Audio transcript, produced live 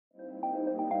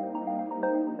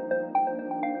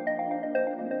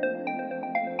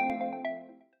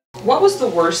What was the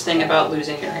worst thing about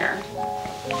losing your hair?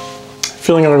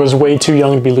 Feeling like I was way too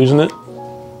young to be losing it.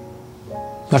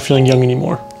 Not feeling young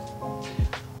anymore.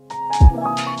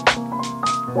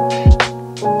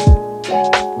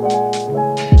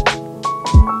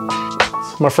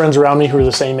 My friends around me who were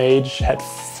the same age had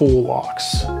full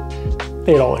locks.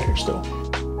 They had all their hair still.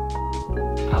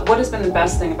 What has been the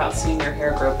best thing about seeing your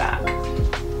hair grow back?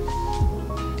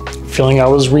 Feeling I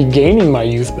was regaining my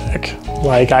youth back.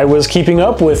 Like I was keeping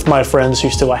up with my friends who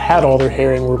still had all their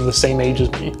hair and were the same age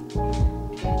as me.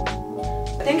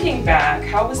 Thinking back,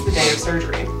 how was the day of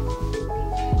surgery?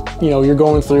 You know, you're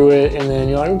going through it and then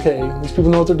you're like, okay, these people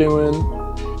know what they're doing.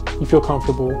 You feel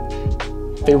comfortable.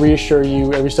 They reassure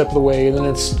you every step of the way, and then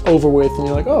it's over with and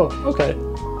you're like, oh, okay.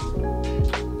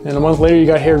 And a month later you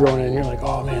got hair growing in and you're like,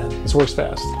 oh man, this works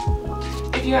fast.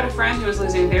 If you had a friend who was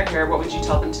losing their hair, what would you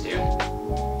tell them to do?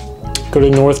 Go to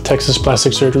North Texas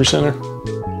Plastic Surgery Center.